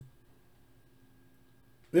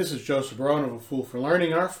This is Joseph Barone of A Fool for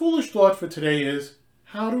Learning, and our foolish thought for today is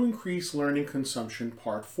How to Increase Learning Consumption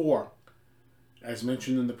Part 4. As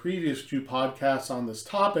mentioned in the previous 2 podcasts on this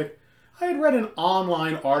topic, I had read an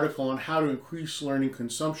online article on how to increase learning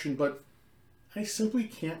consumption, but I simply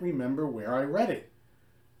can't remember where I read it.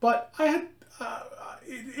 But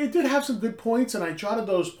it did have some good points, and I jotted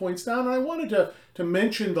those points down, and I wanted to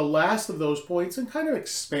mention the last of those points and kind of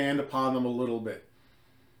expand upon them a little bit.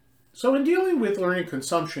 So in dealing with learning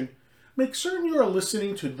consumption, make certain you are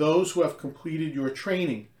listening to those who have completed your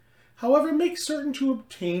training. However, make certain to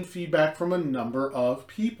obtain feedback from a number of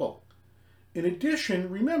people. In addition,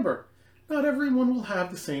 remember, not everyone will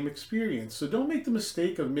have the same experience, so don't make the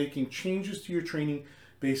mistake of making changes to your training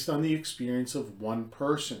based on the experience of one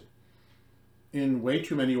person. In way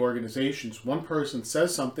too many organizations, one person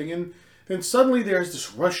says something and then suddenly there's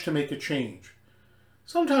this rush to make a change.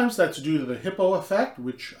 Sometimes that's due to the hippo effect,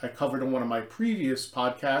 which I covered in one of my previous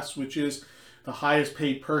podcasts, which is the highest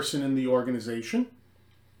paid person in the organization.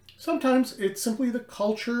 Sometimes it's simply the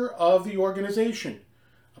culture of the organization.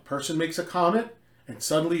 A person makes a comment and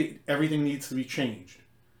suddenly everything needs to be changed.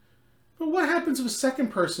 But what happens if a second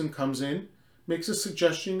person comes in, makes a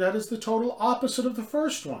suggestion that is the total opposite of the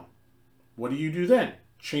first one? What do you do then?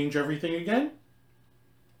 Change everything again?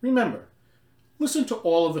 Remember, listen to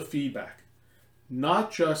all of the feedback,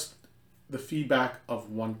 not just the feedback of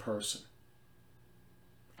one person.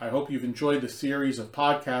 I hope you've enjoyed the series of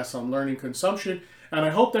podcasts on learning consumption, and I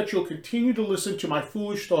hope that you'll continue to listen to my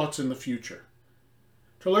foolish thoughts in the future.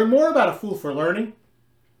 To learn more about A Fool for Learning,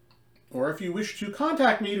 or if you wish to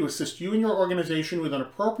contact me to assist you and your organization with an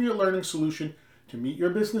appropriate learning solution to meet your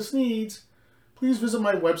business needs, please visit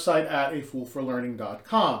my website at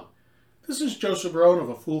afoolforlearning.com. This is Joseph Barone of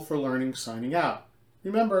A Fool for Learning signing out.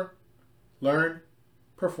 Remember, learn,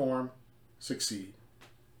 perform, succeed.